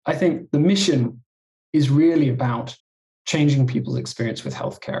I think the mission is really about changing people's experience with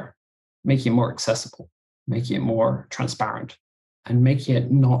healthcare, making it more accessible, making it more transparent, and making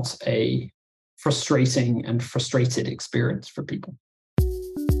it not a frustrating and frustrated experience for people.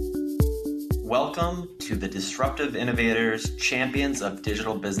 Welcome to the Disruptive Innovators Champions of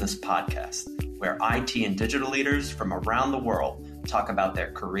Digital Business podcast, where IT and digital leaders from around the world talk about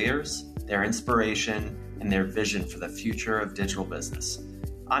their careers, their inspiration, and their vision for the future of digital business.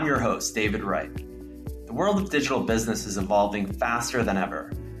 I'm your host, David Wright. The world of digital business is evolving faster than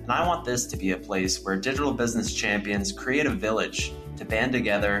ever, and I want this to be a place where digital business champions create a village to band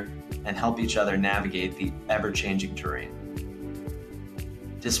together and help each other navigate the ever-changing terrain.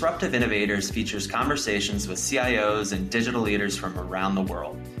 Disruptive Innovators features conversations with CIOs and digital leaders from around the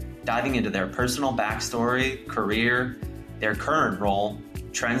world, diving into their personal backstory, career, their current role,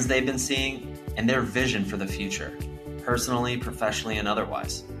 trends they've been seeing, and their vision for the future, personally, professionally, and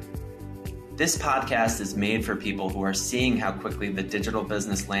otherwise. This podcast is made for people who are seeing how quickly the digital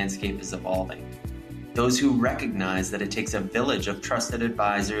business landscape is evolving. Those who recognize that it takes a village of trusted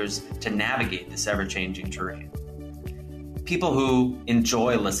advisors to navigate this ever-changing terrain. People who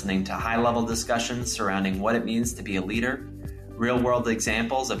enjoy listening to high-level discussions surrounding what it means to be a leader, real-world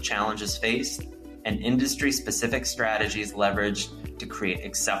examples of challenges faced, and industry-specific strategies leveraged to create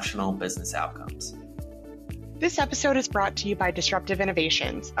exceptional business outcomes. This episode is brought to you by Disruptive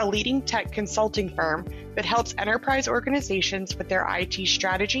Innovations, a leading tech consulting firm that helps enterprise organizations with their IT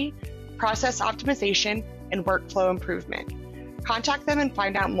strategy, process optimization, and workflow improvement. Contact them and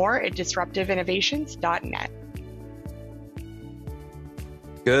find out more at disruptiveinnovations.net.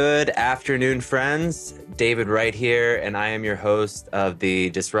 Good afternoon, friends. David Wright here, and I am your host of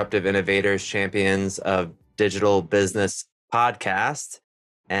the Disruptive Innovators Champions of Digital Business podcast.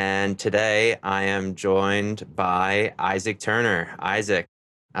 And today I am joined by Isaac Turner. Isaac,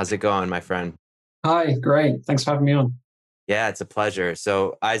 how's it going, my friend? Hi, great. Thanks for having me on. Yeah, it's a pleasure.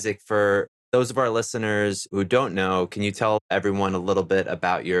 So, Isaac, for those of our listeners who don't know, can you tell everyone a little bit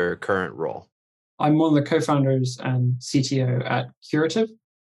about your current role? I'm one of the co-founders and CTO at Curative,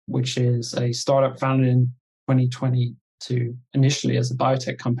 which is a startup founded in 2022, initially as a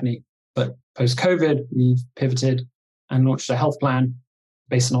biotech company. But post-COVID, we've pivoted and launched a health plan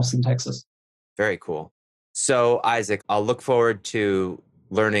based in Austin, Texas. Very cool. So, Isaac, I'll look forward to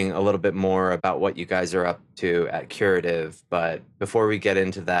learning a little bit more about what you guys are up to at Curative. But before we get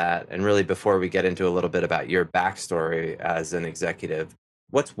into that, and really before we get into a little bit about your backstory as an executive,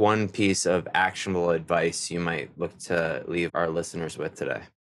 what's one piece of actionable advice you might look to leave our listeners with today?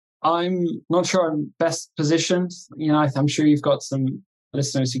 I'm not sure I'm best positioned. I'm sure you've got some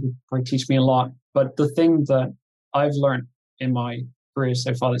listeners who could probably teach me a lot. But the thing that I've learned in my career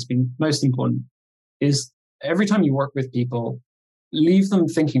so far that's been most important is every time you work with people, leave them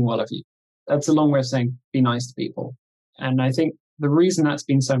thinking well of you. That's a long way of saying be nice to people. And I think the reason that's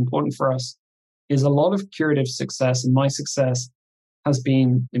been so important for us is a lot of Curative success and my success has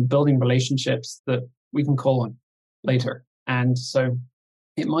been in building relationships that we can call on later. And so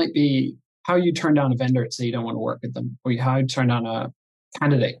it might be how you turn down a vendor and say you don't want to work with them, or how you turn down a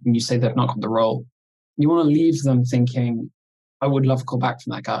candidate and you say they've not got the role. You want to leave them thinking, I would love a call back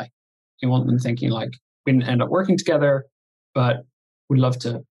from that guy. You want them thinking like, we didn't end up working together, but would love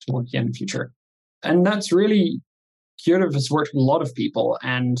to work again in the future. And that's really, Curative has worked with a lot of people,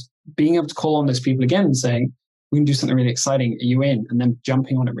 and being able to call on those people again and saying, we can do something really exciting, are you in? And then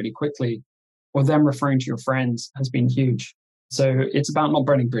jumping on it really quickly, or them referring to your friends has been huge. So it's about not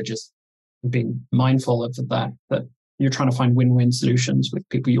burning bridges and being mindful of that you're trying to find win-win solutions with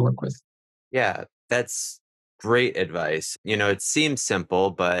people you work with. Yeah, that's great advice. It seems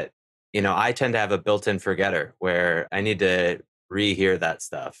simple, but, I tend to have a built-in forgetter where I need to rehear that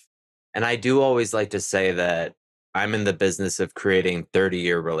stuff. And I do always like to say that I'm in the business of creating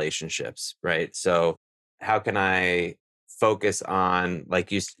 30-year relationships, right? So how can I focus on,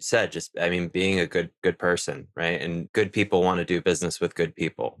 like you said, being a good person, right? And good people want to do business with good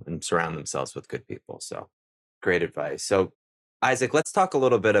people and surround themselves with good people. So great advice. So Isaac, let's talk a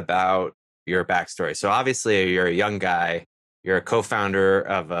little bit about your backstory. So obviously you're a young guy, you're a co-founder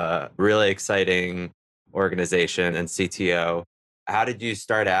of a really exciting organization and CTO. How did you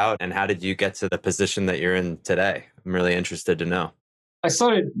start out and how did you get to the position that you're in today? I'm really interested to know. I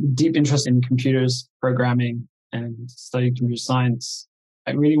started deep interest in computers, programming, and studied computer science.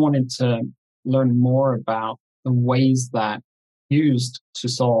 I really wanted to learn more about the ways that used to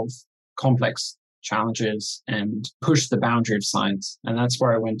solve complex challenges and push the boundary of science. And that's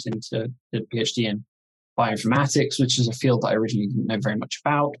where I went into the PhD in bioinformatics, which is a field that I originally didn't know very much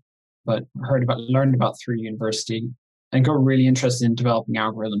about, but learned about through university. and got really interested in developing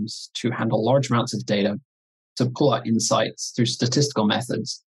algorithms to handle large amounts of data to pull out insights through statistical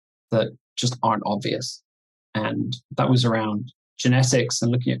methods that just aren't obvious. And that was around genetics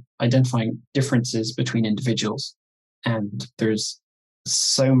and looking at identifying differences between individuals. And there's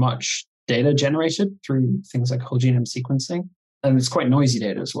so much data generated through things like whole genome sequencing. And it's quite noisy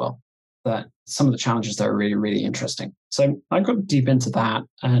data as well, that some of the challenges there are really, really interesting. So I got deep into that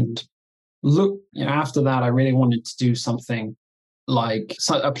and after that, I really wanted to do something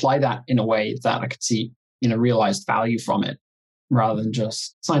apply that in a way that I could see, realized value from it rather than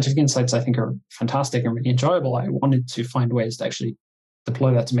just scientific insights. I think are fantastic and really enjoyable. I wanted to find ways to actually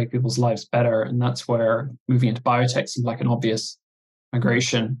deploy that to make people's lives better. And that's where moving into biotech seemed like an obvious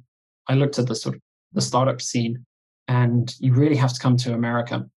migration. I looked at the startup scene, and you really have to come to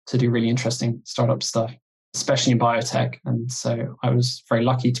America to do really interesting startup stuff, especially in biotech. And so I was very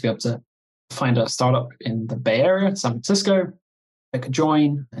lucky to be able to find a startup in the Bay Area, San Francisco. I could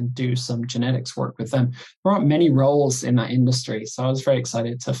join and do some genetics work with them. There aren't many roles in that industry, so I was very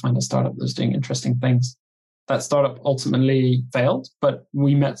excited to find a startup that was doing interesting things. That startup ultimately failed, but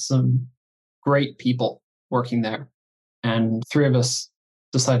we met some great people working there. And 3 of us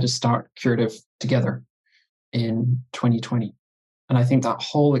decided to start Curative together in 2020. And I think that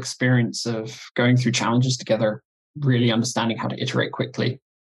whole experience of going through challenges together, really understanding how to iterate quickly,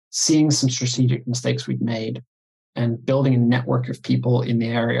 seeing some strategic mistakes we'd made, and building a network of people in the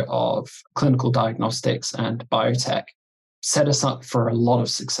area of clinical diagnostics and biotech set us up for a lot of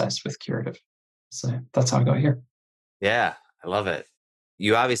success with Curative. So that's how I got here. Yeah, I love it.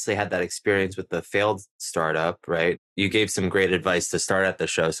 You obviously had that experience with the failed startup, right? You gave some great advice to start at the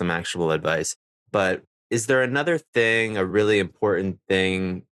show, some actual advice. But is there another thing, a really important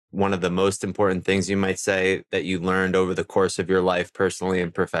thing, one of the most important things you might say that you learned over the course of your life, personally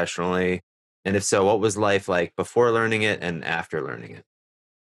and professionally? And if so, what was life like before learning it and after learning it?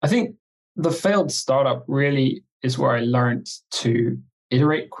 I think the failed startup really is where I learned to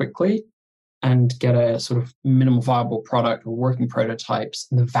iterate quickly and get a sort of minimal viable product or working prototypes,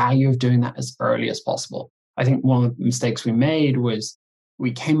 and the value of doing that as early as possible. I think one of the mistakes we made was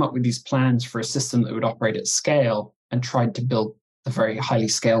we came up with these plans for a system that would operate at scale and tried to build the very highly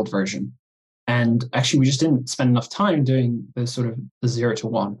scaled version. And actually, we just didn't spend enough time doing the sort of the 0 to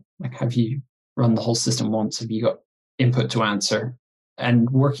 1. Like, have you run the whole system once? Have you got input to answer? And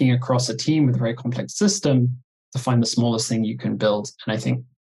working across a team with a very complex system to find the smallest thing you can build. And I think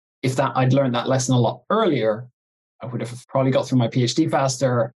if I'd learned that lesson a lot earlier, I would have probably got through my PhD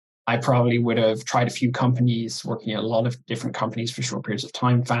faster. I probably would have tried a few companies, working at a lot of different companies for short periods of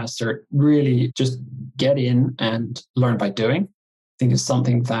time faster. Really just get in and learn by doing. I think it's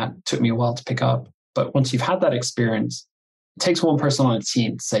something that took me a while to pick up. But once you've had that experience, it takes one person on a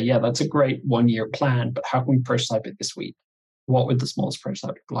team to say, yeah, that's a great 1-year plan, but how can we prototype it this week? What would the smallest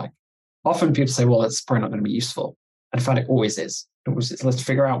prototype look like? Often people say, well, that's probably not going to be useful. And in fact, it always is. Let's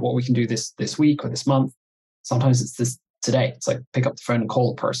figure out what we can do this week or this month. Sometimes it's this today. It's like pick up the phone and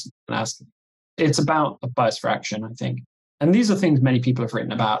call a person and ask them. It's about a bias for action, I think. And these are things many people have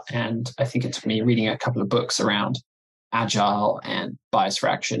written about. And I think it took me reading a couple of books around agile and bias for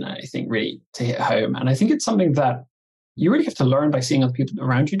action, I think, really to hit home. And I think it's something that you really have to learn by seeing other people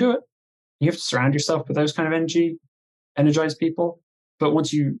around you do it. You have to surround yourself with those kind of energized people. But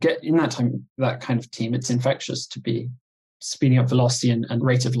once you get in that kind of team, it's infectious to be speeding up velocity and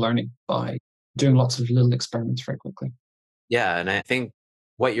rate of learning by doing lots of little experiments very quickly. Yeah. And I think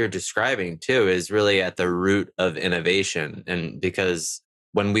what you're describing too is really at the root of innovation. And because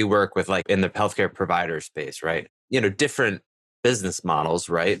when we work with in the healthcare provider space, right, different business models,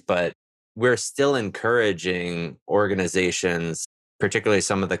 right? But we're still encouraging organizations, particularly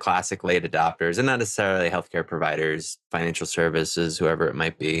some of the classic late adopters, and not necessarily healthcare providers, financial services, whoever it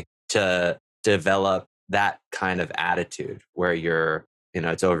might be, to develop that kind of attitude where you're,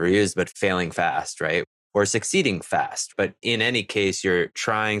 it's overused, but failing fast, right? Or succeeding fast. But in any case, you're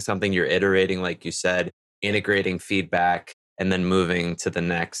trying something, you're iterating, like you said, integrating feedback, and then moving to the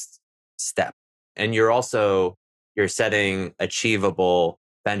next step. And you're setting achievable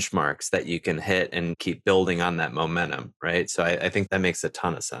benchmarks that you can hit and keep building on that momentum, right? So I think that makes a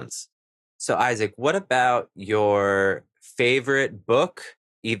ton of sense. So Isaac, what about your favorite book,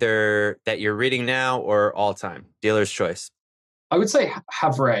 either that you're reading now or all time? Dealer's choice. I would say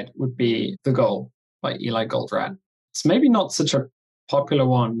have read would be The Goal by Eli Goldratt. It's maybe not such a popular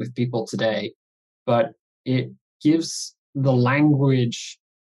one with people today, but it gives the language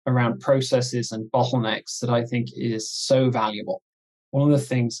around processes and bottlenecks that I think is so valuable. One of the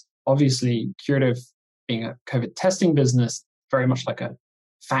things, obviously, Curative being a COVID testing business, very much like a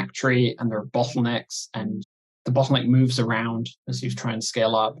factory, and there are bottlenecks and the bottleneck moves around as you try and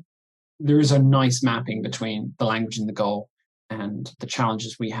scale up. There is a nice mapping between the language and the goal and the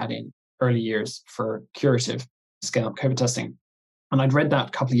challenges we had in early years for Curative scale up COVID testing. And I'd read that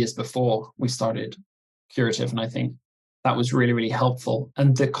a couple of years before we started Curative, and I think that was really, really helpful.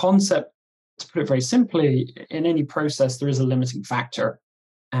 And the concept, to put it very simply, in any process, there is a limiting factor.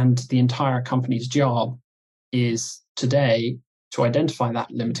 And the entire company's job is today to identify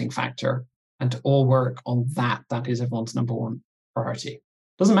that limiting factor and to all work on that. That is everyone's number one priority.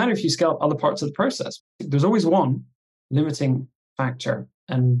 Doesn't matter if you scale up other parts of the process. There's always one limiting factor,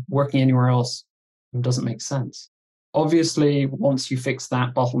 and working anywhere else doesn't make sense. Obviously, once you fix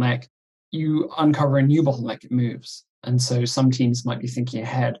that bottleneck, you uncover a new bottleneck, it moves. And so some teams might be thinking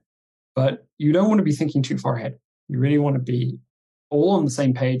ahead, but you don't want to be thinking too far ahead. You really want to be all on the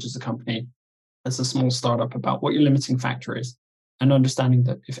same page as a company, as a small startup, about what your limiting factor is, and understanding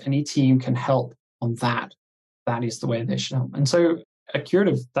that if any team can help on that, that is the way they should help. And so at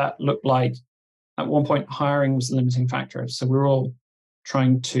Curative, that looked like at one point hiring was the limiting factor. So we were all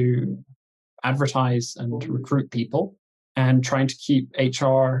trying to advertise and recruit people and trying to keep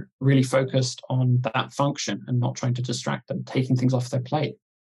HR really focused on that function and not trying to distract them, taking things off their plate.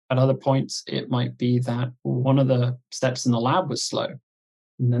 At other points, it might be that one of the steps in the lab was slow.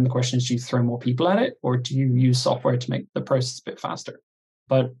 And then the question is, do you throw more people at it, or do you use software to make the process a bit faster?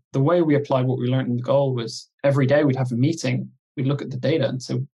 But the way we applied what we learned in the goal was every day we'd have a meeting, we'd look at the data and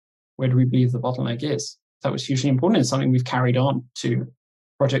say, where do we believe the bottleneck is? That was hugely important. It's something we've carried on to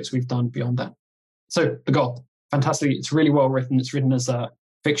projects we've done beyond that. So the goal, fantastic. It's really well written. It's written as a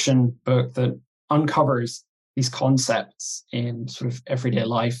fiction book that uncovers these concepts in sort of everyday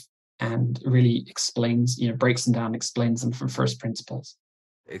life and really explains, breaks them down, explains them from first principles.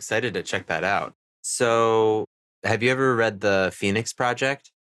 Excited to check that out. So have you ever read The Phoenix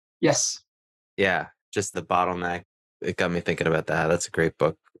Project? Yes. Yeah, just the bottleneck. It got me thinking about that. That's a great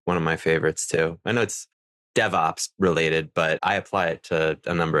book. One of my favorites too. I know it's DevOps related, but I apply it to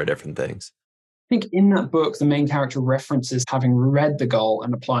a number of different things. I think in that book, the main character references having read the goal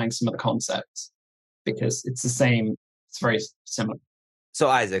and applying some of the concepts because it's the same. It's very similar. So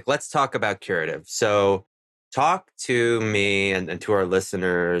Isaac, let's talk about Curative. So talk to me and to our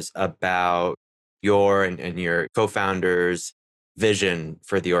listeners about your and your co-founders' vision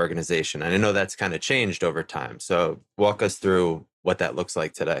for the organization. And I know that's kind of changed over time. So walk us through what that looks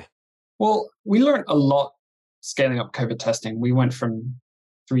like today. Well, we learned a lot scaling up COVID testing. We went from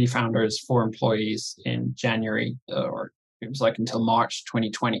 3 founders, 4 employees in January, or it was like until March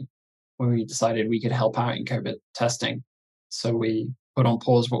 2020, when we decided we could help out in COVID testing. So we put on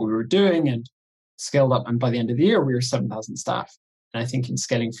pause what we were doing and scaled up. And by the end of the year, we were 7,000 staff. And I think in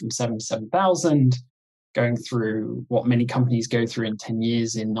scaling from 7 to 7,000, going through what many companies go through in 10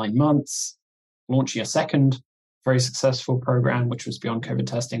 years in 9 months, launching a second very successful program, which was beyond COVID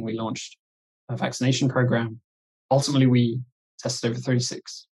testing. We launched a vaccination program. Ultimately, we did over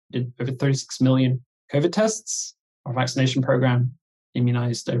 36 million COVID tests. Our vaccination program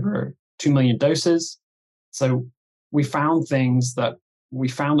immunized over 2 million doses. So we found that we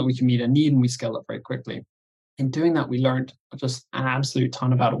can meet a need, and we scaled up very quickly. In doing that, we learned just an absolute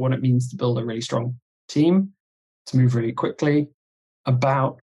ton about what it means to build a really strong team, to move really quickly,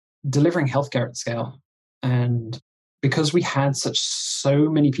 about delivering healthcare at scale. And because we had so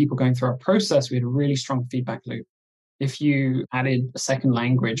many people going through our process, we had a really strong feedback loop. If you added a second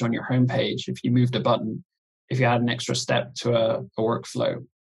language on your homepage, if you moved a button, if you add an extra step to a workflow,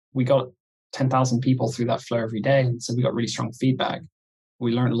 we got 10,000 people through that flow every day. And so we got really strong feedback.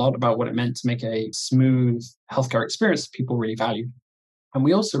 We learned a lot about what it meant to make a smooth healthcare experience that people really valued. And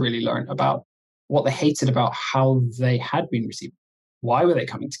we also really learned about what they hated about how they had been received. Why were they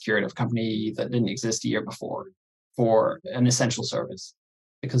coming to Curative, a company that didn't exist a year before, for an essential service?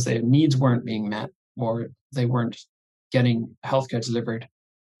 Because their needs weren't being met, or they weren't getting healthcare delivered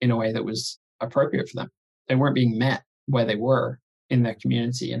in a way that was appropriate for them. They weren't being met where they were in their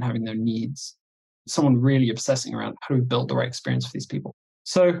community and having their needs. Someone really obsessing around how do we build the right experience for these people.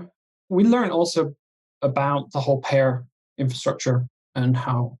 So we learned also about the whole payer infrastructure and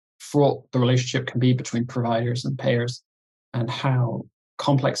how fraught the relationship can be between providers and payers, and how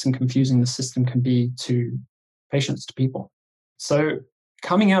complex and confusing the system can be to patients, to people. So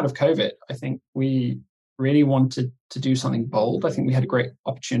coming out of COVID, I think we really wanted to do something bold. I think we had a great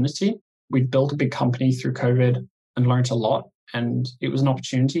opportunity. We'd built a big company through COVID and learned a lot. And it was an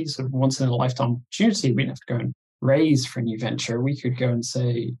opportunity, sort of once in a lifetime opportunity. We didn't have to go and raise for a new venture. We could go and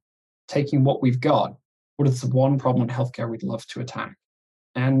say, taking what we've got, what is the one problem in healthcare we'd love to attack?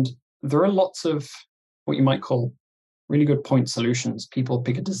 And there are lots of what you might call really good point solutions. People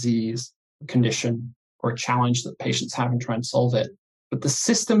pick a disease, a condition, or a challenge that patients have and try and solve it. But the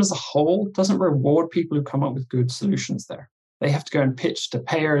system as a whole doesn't reward people who come up with good solutions there. They have to go and pitch to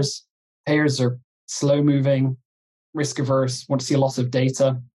payers. Payers are slow moving, risk averse, want to see a lot of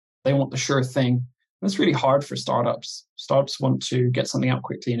data. They want the sure thing. And it's really hard for startups. Startups want to get something out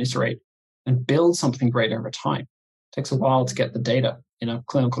quickly and iterate and build something great over time. It takes a while to get the data in a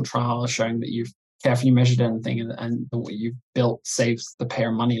clinical trial showing that you've carefully measured anything and what you've built saves the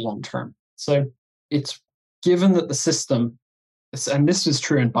payer money long term. So it's given that the system, and this was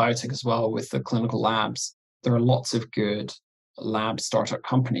true in biotech as well with the clinical labs, there are lots of good lab startup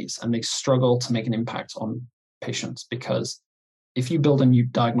companies and they struggle to make an impact on patients because if you build a new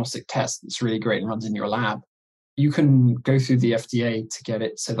diagnostic test that's really great and runs in your lab, you can go through the FDA to get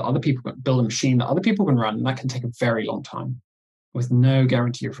it so that other people can build a machine that other people can run, and that can take a very long time with no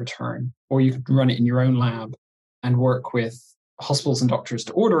guarantee of return. Or you could run it in your own lab and work with hospitals and doctors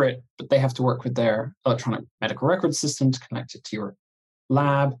to order it, but they have to work with their electronic medical record system to connect it to your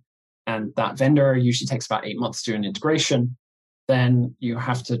lab. And that vendor usually takes about 8 months to do an integration. Then you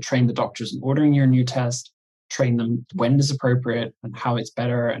have to train the doctors in ordering your new test, train them when is appropriate and how it's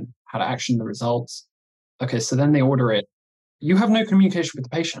better and how to action the results. Okay, so then they order it. You have no communication with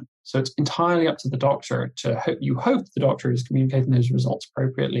the patient. So it's entirely up to the doctor to hope the doctor is communicating those results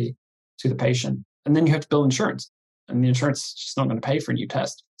appropriately to the patient. And then you have to bill insurance. And the insurance is just not going to pay for a new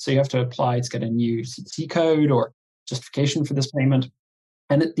test. So you have to apply to get a new CPT code or justification for this payment.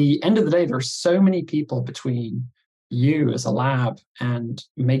 And at the end of the day, there are so many people between you as a lab and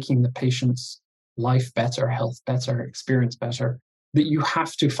making the patient's life better, health better, experience better, that you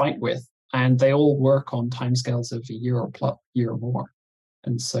have to fight with. And they all work on timescales of a year or more.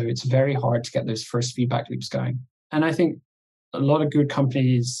 And so it's very hard to get those first feedback loops going. And I think a lot of good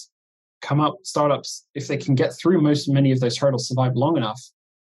companies startups, if they can get through many of those hurdles, survive long enough,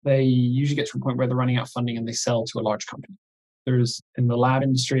 they usually get to a point where they're running out of funding and they sell to a large company. There's in the lab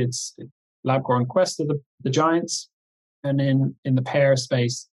industry, it's LabCorp and Quest are the giants. And in the payer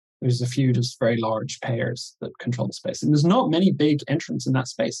space, there's a few just very large payers that control the space. And there's not many big entrants in that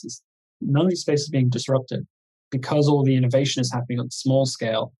space. None of these spaces are being disrupted because all the innovation is happening on small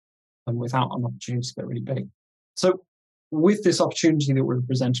scale and without an opportunity to get really big. So with this opportunity that we're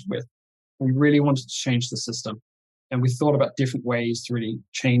presented with, we really wanted to change the system. And we thought about different ways to really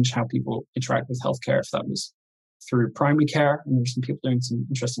change how people interact with healthcare, if that was through primary care. And there's some people doing some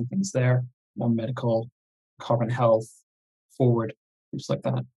interesting things there, One Medical, Carbon Health, Forward, groups like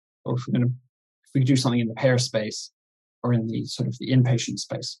that. Or if we do something in the payer space or in the sort of the inpatient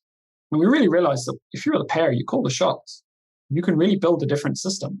space. And we really realized that if you're the payer, you call the shots. You can really build a different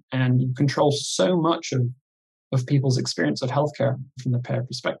system and you control so much of people's experience of healthcare from the payer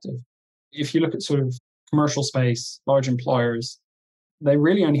perspective. If you look at sort of commercial space, large employers, they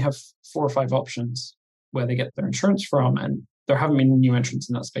really only have 4 or 5 options where they get their insurance from, and there haven't been new entrants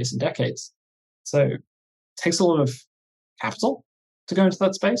in that space in decades. So it takes a lot of capital to go into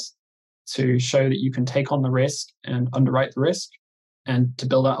that space, to show that you can take on the risk and underwrite the risk, and to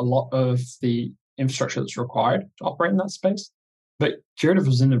build out a lot of the infrastructure that's required to operate in that space. But Curative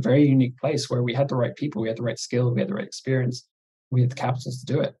was in a very unique place where we had the right people, we had the right skill, we had the right experience, we had the capital to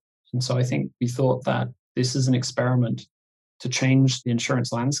do it. And so I think we thought that this is an experiment to change the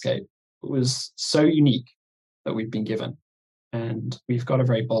insurance landscape. It was so unique that we've been given. And we've got a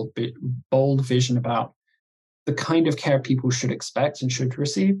very bold vision about the kind of care people should expect and should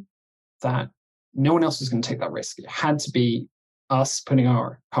receive, that no one else is going to take that risk. It had to be us putting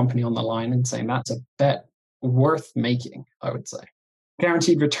our company on the line and saying that's a bet worth making, I would say.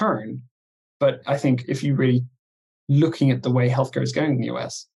 Guaranteed return. But I think if you really looking at the way healthcare is going in the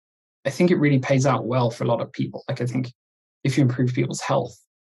US, I think it really pays out well for a lot of people. Like I think if you improve people's health,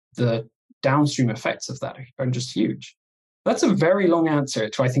 the downstream effects of that are just huge. That's a very long answer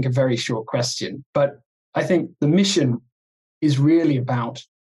to, I think, a very short question. But I think the mission is really about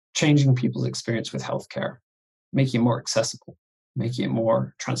changing people's experience with healthcare, making it more accessible, making it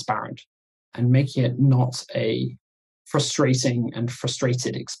more transparent, and making it not a frustrating and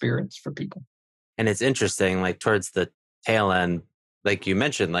frustrated experience for people. And it's interesting, like towards the tail end, like you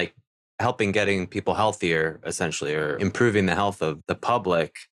mentioned, like helping getting people healthier, essentially, or improving the health of the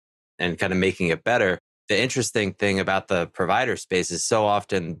public and kind of making it better. The interesting thing about the provider space is so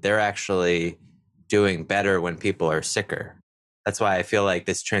often they're actually doing better when people are sicker. That's why I feel like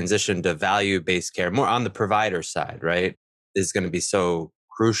this transition to value-based care, more on the provider side, right, is going to be so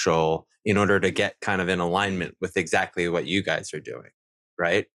crucial in order to get kind of in alignment with exactly what you guys are doing,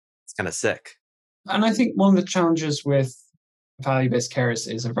 right? It's kind of sick. And I think one of the challenges with value-based care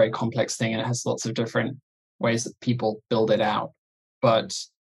is a very complex thing, and it has lots of different ways that people build it out. But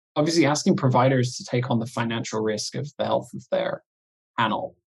obviously asking providers to take on the financial risk of the health of their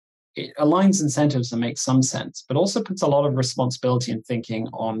panel, it aligns incentives and makes some sense, but also puts a lot of responsibility and thinking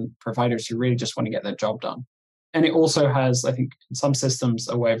on providers who really just want to get their job done. And it also has, I think, in some systems,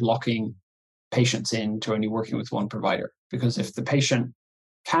 a way of locking patients into only working with one provider. Because if the patient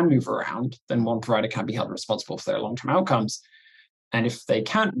can move around, then one provider can be held responsible for their long-term outcomes. And if they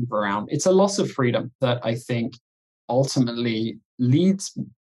can't move around, it's a loss of freedom that I think ultimately leads,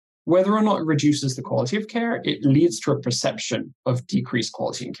 whether or not it reduces the quality of care, it leads to a perception of decreased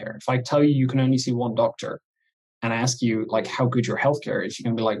quality in care. If I tell you can only see one doctor and I ask you like how good your healthcare is, you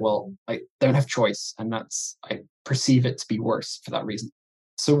can be like, well, I don't have choice. And I perceive it to be worse for that reason.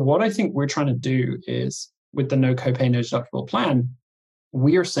 So what I think we're trying to do is with the no copay, no deductible plan,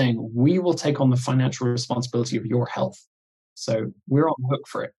 we are saying we will take on the financial responsibility of your health. So we're on the hook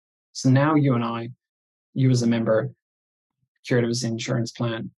for it. So now you and I, you as a member, Curative as an insurance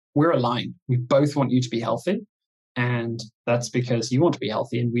plan, we're aligned. We both want you to be healthy. And that's because you want to be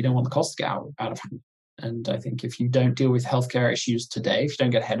healthy and we don't want the cost to get out of hand. And I think if you don't deal with healthcare issues today, if you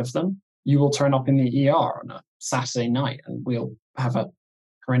don't get ahead of them, you will turn up in the ER on a Saturday night and we'll have a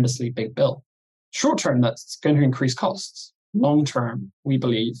horrendously big bill. Short term, that's going to increase costs. Long term, we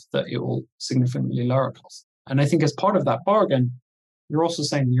believe that it will significantly lower costs. And I think as part of that bargain, you're also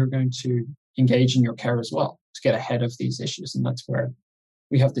saying you're going to engage in your care as well to get ahead of these issues. And that's where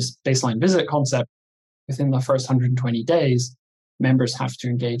we have this baseline visit concept. Within the first 120 days, members have to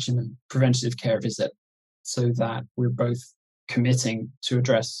engage in a preventative care visit so that we're both committing to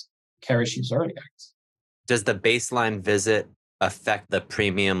address care issues early. Does the baseline visit affect the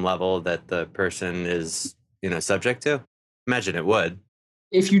premium level that the person is, subject to? Imagine it would.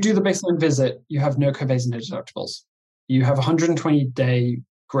 If you do the baseline visit, you have no copays and no deductibles. You have a 120-day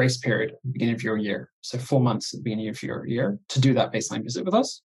grace period at the beginning of your year. So 4 months at the beginning of your year to do that baseline visit with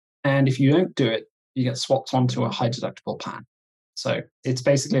us. And if you don't do it, you get swapped onto a high deductible plan. So it's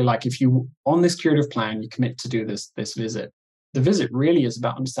basically like if you, on this curative plan, you commit to do this visit. The visit really is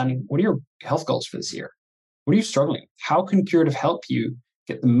about understanding what are your health goals for this year? What are you struggling with? How can Curative help you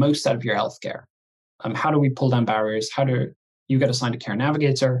get the most out of your healthcare? How do we pull down barriers? How do you get assigned a care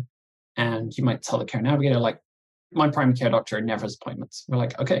navigator? And you might tell the care navigator, like, my primary care doctor never has appointments. We're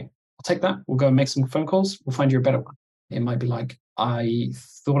like, okay, I'll take that. We'll go and make some phone calls. We'll find you a better one. It might be like, I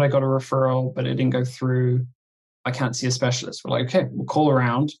thought I got a referral, but it didn't go through. I can't see a specialist. We're like, okay, we'll call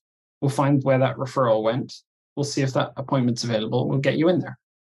around. We'll find where that referral went. We'll see if that appointment's available. We'll get you in there.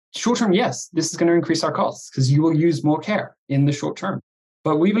 Short term, yes, this is going to increase our costs because you will use more care in the short term.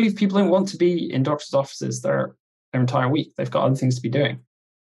 But we believe people don't want to be in doctors' offices their entire week. They've got other things to be doing.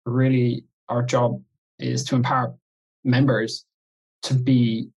 Really, our job is to empower members to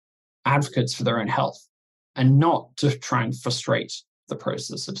be advocates for their own health and not to try and frustrate the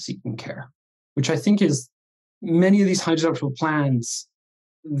process of seeking care, which I think is many of these high deductible plans,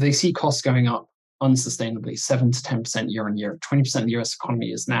 they see costs going up unsustainably, 7 to 10% year on year. 20% of the US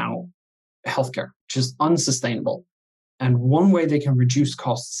economy is now healthcare, which is unsustainable. And one way they can reduce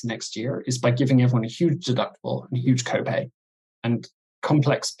costs next year is by giving everyone a huge deductible and a huge copay and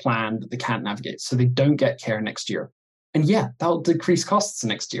complex plan that they can't navigate so they don't get care next year. And yeah, that'll decrease costs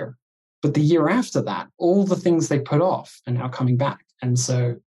next year. But the year after that, all the things they put off are now coming back. And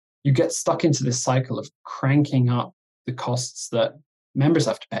so you get stuck into this cycle of cranking up the costs that members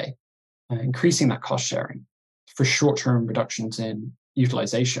have to pay, increasing that cost sharing for short-term reductions in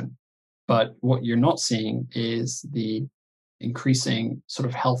utilization. But what you're not seeing is the increasing sort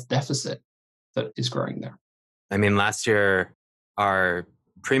of health deficit that is growing there. I mean, last year, our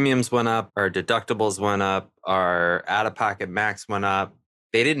premiums went up, our deductibles went up, our out-of-pocket max went up.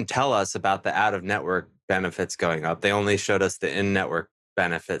 They didn't tell us about the out-of-network benefits going up. They only showed us the in-network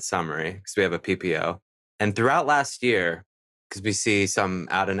benefit summary because we have a PPO. And throughout last year, because we see some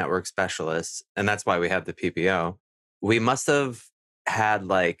out-of-network specialists, and that's why we have the PPO, we must have had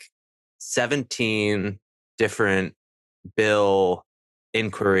like 17 different bill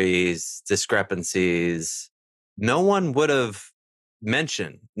inquiries, discrepancies. No one would have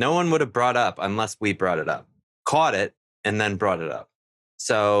mentioned, no one would have brought up unless we brought it up, caught it, and then brought it up.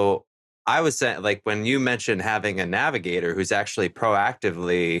 So I was saying, like, when you mentioned having a navigator who's actually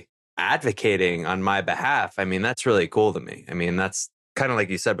proactively advocating on my behalf, I mean, that's really cool to me. I mean, that's kind of like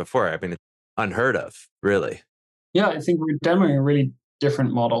you said before. I mean, it's unheard of, really. Yeah, I think we're demoing a really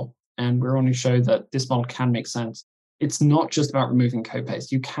different model, and we're only showing that this model can make sense. It's not just about removing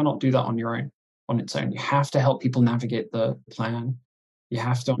copays. You cannot do that on your own, on its own. You have to help people navigate the plan. You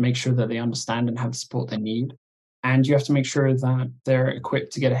have to make sure that they understand and have the support they need. And you have to make sure that they're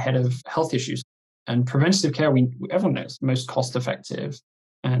equipped to get ahead of health issues. And preventative care, everyone knows, most cost-effective,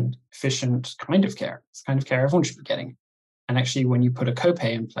 and efficient kind of care. It's kind of care everyone should be getting. And actually, when you put a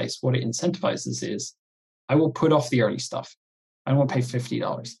copay in place, what it incentivizes is, I will put off the early stuff. I won't pay $50.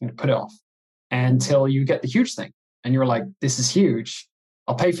 I'm going to put it off until you get the huge thing. And you're like, this is huge.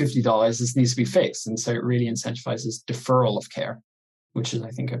 I'll pay $50. This needs to be fixed. And so it really incentivizes deferral of care, which is, I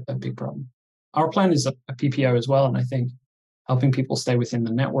think, a big problem. Our plan is a PPO as well. And I think helping people stay within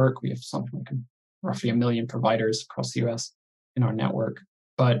the network. We have something like roughly 1 million providers across the US in our network.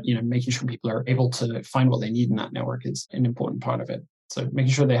 But making sure people are able to find what they need in that network is an important part of it. So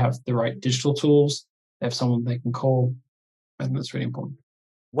making sure they have the right digital tools, they have someone they can call. I think that's really important.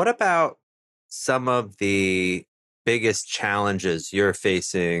 What about some of the biggest challenges you're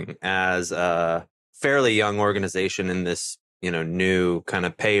facing as a fairly young organization in this, new kind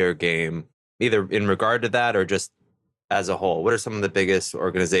of payer game, either in regard to that or just as a whole? What are some of the biggest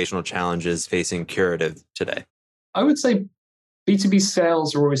organizational challenges facing Curative today? I would say B2B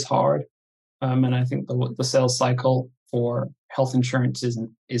sales are always hard. And I think the sales cycle for health insurance is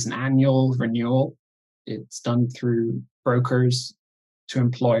an annual renewal. It's done through brokers to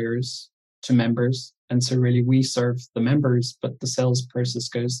employers to members. And so really we serve the members, but the sales process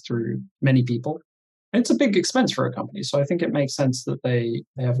goes through many people. And it's a big expense for a company. So I think it makes sense that they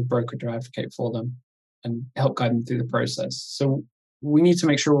have a broker to advocate for them and help guide them through the process. So we need to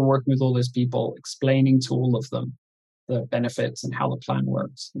make sure we're working with all those people, explaining to all of them the benefits and how the plan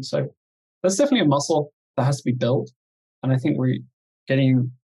works. And so that's definitely a muscle that has to be built. And I think we're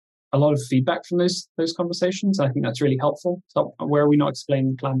getting a lot of feedback from those conversations. I think that's really helpful. So where are we not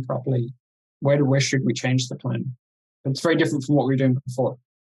explaining the plan properly? Where should we change the plan? It's very different from what we were doing before,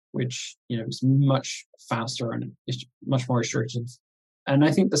 which is much faster and is much more assertive. And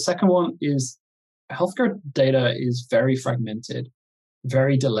I think the second one is healthcare data is very fragmented,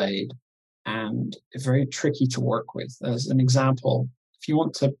 very delayed, and very tricky to work with. As an example, if you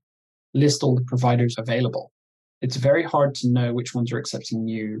want to list all the providers available, it's very hard to know which ones are accepting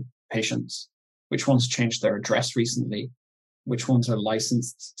new patients, which ones changed their address recently, which ones are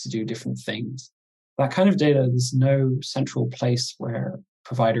licensed to do different things. That kind of data, there's no central place where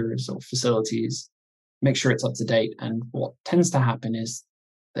providers or facilities make sure it's up to date. And what tends to happen is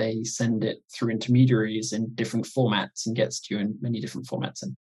they send it through intermediaries in different formats and gets to you in many different formats,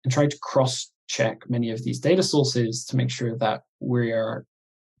 and try to cross-check many of these data sources to make sure that we are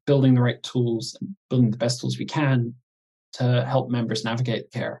building the right tools and building the best tools we can to help members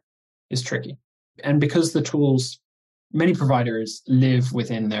navigate care is tricky. And because the tools, many providers live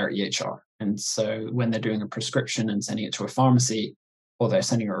within their EHR. And so when they're doing a prescription and sending it to a pharmacy, or they're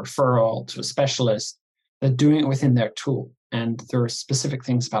sending a referral to a specialist, they're doing it within their tool. And there are specific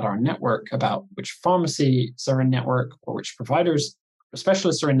things about our network, about which pharmacies are in network or which providers or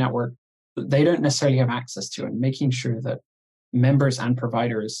specialists are in network, that they don't necessarily have access to. And making sure that members and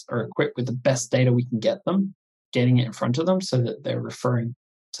providers are equipped with the best data we can get them, getting it in front of them so that they're referring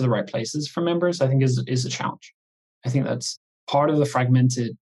to the right places for members, I think is a challenge. I think that's part of the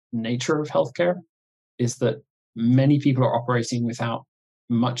fragmented nature of healthcare, is that many people are operating without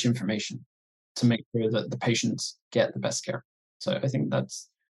much information to make sure that the patients get the best care. So I think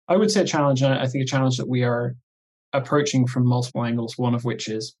I would say a challenge, and I think a challenge that we are approaching from multiple angles, one of which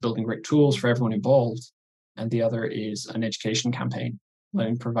is building great tools for everyone involved, and the other is an education campaign,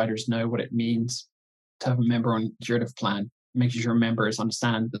 letting providers know what it means to have a member on a Curative plan, making sure members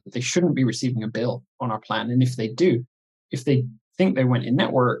understand that they shouldn't be receiving a bill on our plan. And if they do, if they think they went in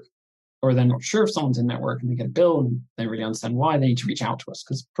network, or they're not sure if someone's in network and they get a bill and they really understand why, they need to reach out to us,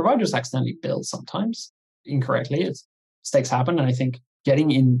 because providers accidentally bill sometimes incorrectly. Mistakes happen. And I think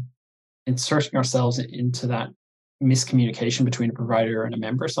inserting ourselves into that miscommunication between a provider and a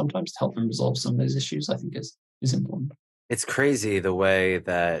member sometimes to help them resolve some of those issues, I think is important. It's crazy the way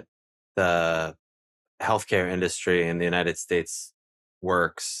that the healthcare industry in the United States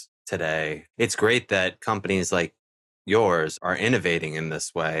works today. It's great that companies like yours are innovating in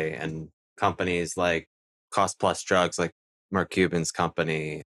this way, and companies like Cost Plus Drugs, like Mark Cuban's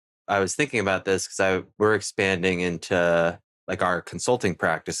company. I was thinking about this because we're expanding into like our consulting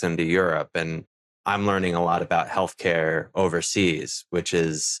practice into Europe, and I'm learning a lot about healthcare overseas, which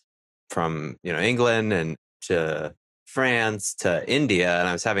is from England and to France to India. And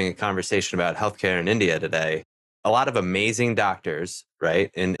I was having a conversation about healthcare in India today. A lot of amazing doctors, right,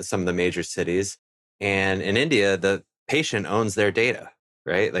 in some of the major cities. And in India, the patient owns their data,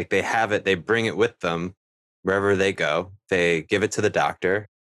 right? Like they have it, they bring it with them wherever they go. They give it to the doctor.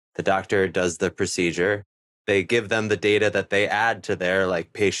 The doctor does the procedure. They give them the data that they add to their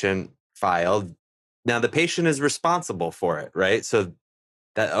like patient file. Now the patient is responsible for it, right? So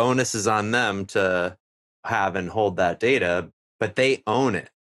that onus is on them to have and hold that data. but they own it.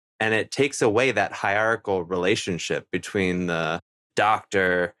 And it takes away that hierarchical relationship between the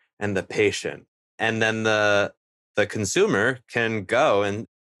doctor and the patient. And then the consumer can go, and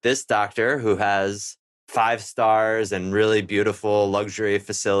this doctor who has 5 stars and really beautiful luxury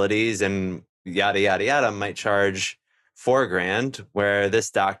facilities and yada, yada, yada might charge $4,000, where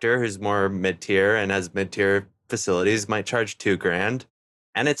this doctor who's more mid-tier and has mid-tier facilities might charge $2,000.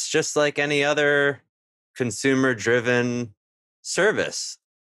 And it's just like any other consumer driven service.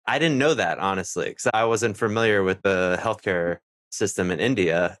 I didn't know that, honestly, because I wasn't familiar with the healthcare system in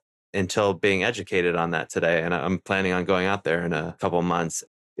India until being educated on that today. And I'm planning on going out there in a couple of months.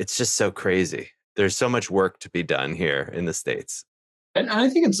 It's just so crazy. There's so much work to be done here in the States. And I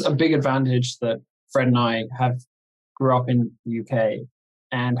think it's a big advantage that Fred and I have grew up in the UK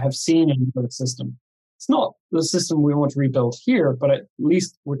and have seen in the system. It's not the system we want to rebuild here, but at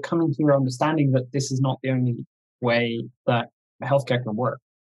least we're coming here understanding that this is not the only way that healthcare can work.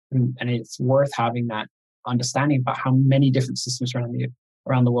 And it's worth having that understanding about how many different systems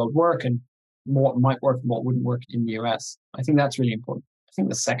around the world work and what might work and what wouldn't work in the US. I think that's really important. I think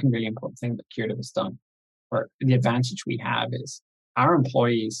the second really important thing that Curative has done, or the advantage we have, is our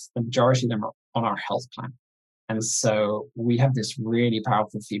employees, the majority of them are on our health plan. And so we have this really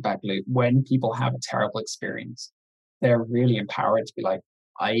powerful feedback loop. When people have a terrible experience, they're really empowered to be like,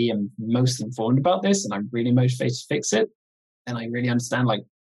 I am most informed about this and I'm really motivated to fix it. And I really understand like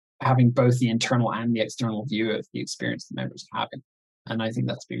having both the internal and the external view of the experience the members are having. And I think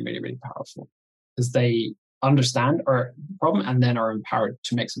that's been really, really powerful because they understand our problem and then are empowered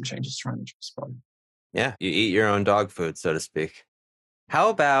to make some changes to try and address this problem. Yeah, you eat your own dog food, so to speak. How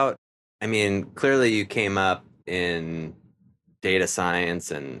about, I mean, clearly you came up in data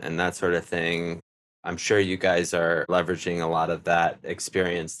science and that sort of thing. I'm sure you guys are leveraging a lot of that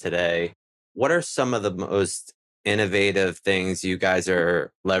experience today. What are some of the most innovative things you guys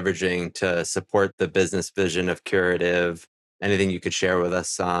are leveraging to support the business vision of Curative? Anything you could share with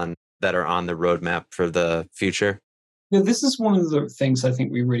us on that are on the roadmap for the future? Yeah, this is one of the things I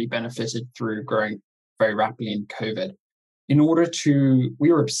think we really benefited through growing very rapidly in COVID.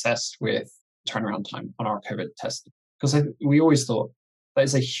 We were obsessed with turnaround time on our COVID testing because we always thought that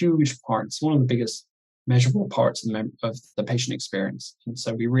is a huge part. It's one of the biggest measurable parts of the patient experience. And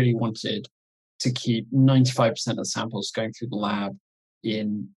so we really wanted to keep 95% of the samples going through the lab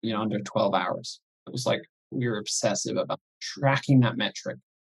in under 12 hours. It was like we were obsessive about tracking that metric.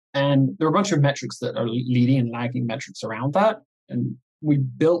 And there are a bunch of metrics that are leading and lagging metrics around that. And we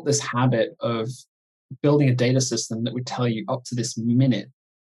built this habit of building a data system that would tell you up to this minute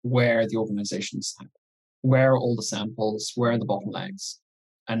where the organization is at, where are all the samples, where are the bottlenecks,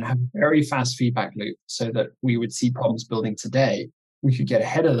 and have a very fast feedback loop so that we would see problems building today. We could get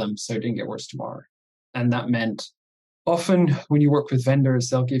ahead of them so it didn't get worse tomorrow. And that meant often when you work with vendors,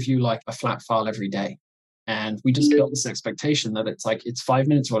 they'll give you like a flat file every day. And we just built this expectation that it's 5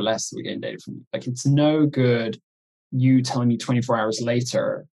 minutes or less that we're getting data from you. Like it's no good you telling me 24 hours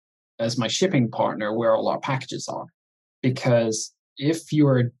later as my shipping partner where all our packages are. Because if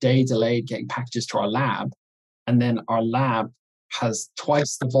you're a day delayed getting packages to our lab, and then our lab has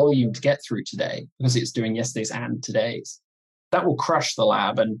twice the volume to get through today because it's doing yesterday's and today's, that will crush the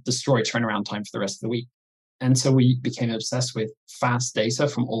lab and destroy turnaround time for the rest of the week. And so we became obsessed with fast data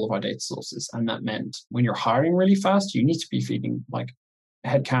from all of our data sources. And that meant when you're hiring really fast, you need to be feeding like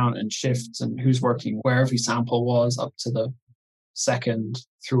headcount and shifts and who's working where every sample was up to the second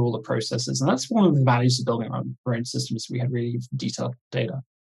through all the processes. And that's one of the values of building our own systems. We had really detailed data.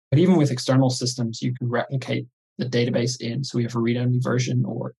 But even with external systems, you can replicate the database in. So we have a read-only version,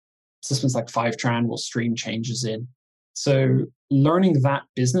 or systems like Fivetran will stream changes in. So learning that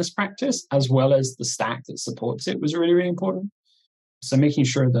business practice as well as the stack that supports it was really, really important. So making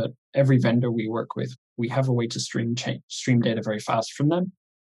sure that every vendor we work with, we have a way to stream data very fast from them.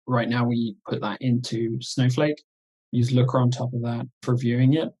 Right now, we put that into Snowflake, use Looker on top of that for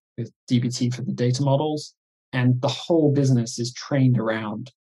viewing it with dbt for the data models. And the whole business is trained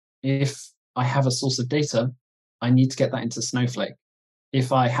around, if I have a source of data, I need to get that into Snowflake.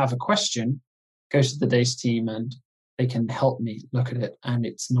 If I have a question, go to the data team and they can help me look at it. And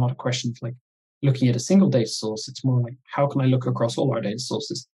it's not a question of like looking at a single data source. It's more like, how can I look across all our data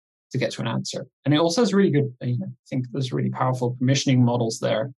sources to get to an answer? And it also has really good, I think there's really powerful permissioning models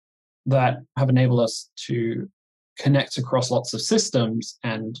there that have enabled us to connect across lots of systems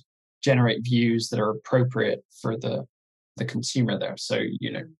and generate views that are appropriate for the consumer there. So,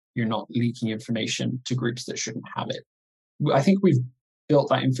 you're not leaking information to groups that shouldn't have it. I think we've built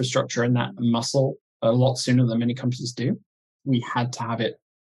that infrastructure and that muscle a lot sooner than many companies do. We had to have it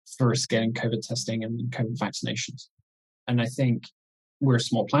for getting COVID testing and COVID vaccinations. And I think we're a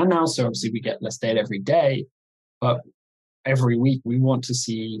small plan now, so obviously we get less data every day, but every week we want to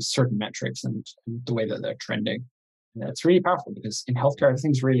see certain metrics and the way that they're trending. And it's really powerful because in healthcare,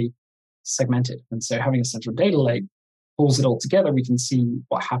 everything's really segmented. And so having a central data lake pulls it all together. We can see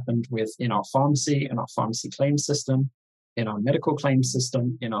what happened in our pharmacy, in our pharmacy claim system, in our medical claim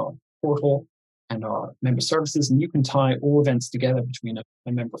system, in our portal and our member services. And you can tie all events together between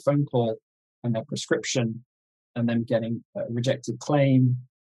a member phone call and their prescription, and then getting a rejected claim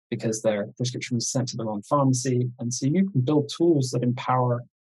because their prescription was sent to the wrong pharmacy. And so you can build tools that empower,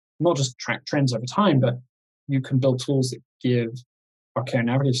 not just track trends over time, but you can build tools that give our care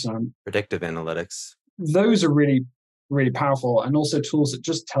navigators predictive analytics. Those are really, really powerful. And also tools that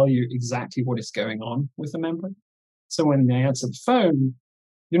just tell you exactly what is going on with a member. So when they answer the phone,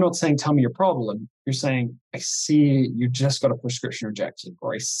 you're not saying, tell me your problem. You're saying, I see you just got a prescription rejected,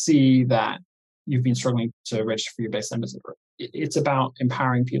 or I see that you've been struggling to register for your base visit. It's about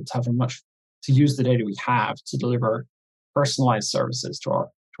empowering people to use the data we have to deliver personalized services to our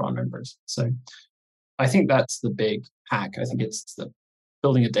members. So I think that's the big hack. I think it's the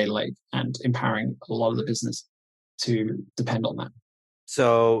building a data lake and empowering a lot of the business to depend on that.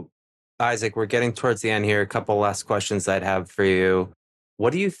 So Isaac, we're getting towards the end here. A couple last questions I'd have for you.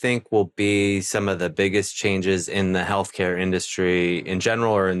 What do you think will be some of the biggest changes in the healthcare industry in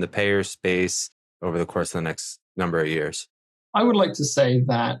general or in the payer space over the course of the next number of years? I would like to say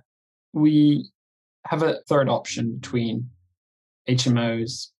that we have a third option between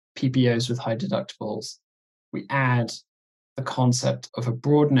HMOs, PPOs with high deductibles. We add the concept of a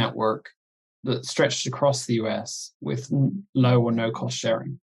broad network that stretches across the US with low or no cost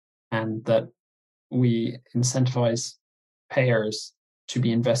sharing, and that we incentivize payers to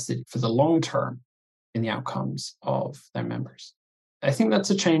be invested for the long term in the outcomes of their members. I think that's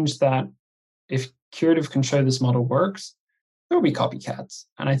a change that if Curative can show this model works, there will be copycats.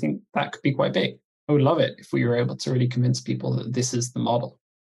 And I think that could be quite big. I would love it if we were able to really convince people that this is the model.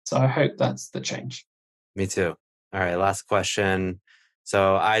 So I hope that's the change. Me too. All right, last question.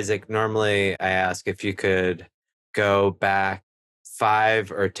 So Isaac, normally I ask if you could go back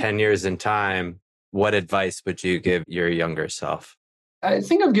 5 or 10 years in time, what advice would you give your younger self? I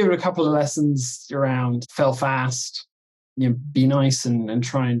think I've given a couple of lessons around fail fast, be nice and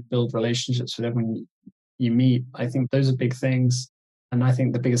try and build relationships with everyone you meet. I think those are big things. And I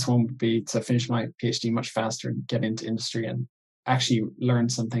think the biggest one would be to finish my PhD much faster and get into industry and actually learn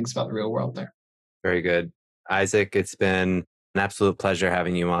some things about the real world there. Very good. Isaac, it's been an absolute pleasure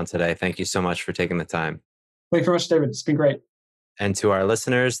having you on today. Thank you so much for taking the time. Thank you very much, David. It's been great. And to our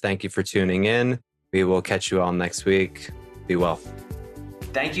listeners, thank you for tuning in. We will catch you all next week. Be well.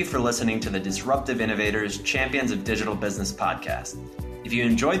 Thank you for listening to the Disruptive Innovators Champions of Digital Business podcast. If you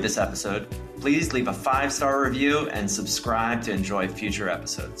enjoyed this episode, please leave a 5-star review and subscribe to enjoy future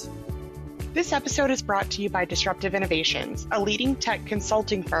episodes. This episode is brought to you by Disruptive Innovations, a leading tech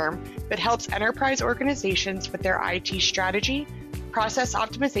consulting firm that helps enterprise organizations with their IT strategy, process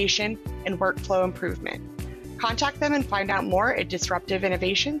optimization, and workflow improvement. Contact them and find out more at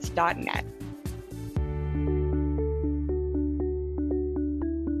disruptiveinnovations.net.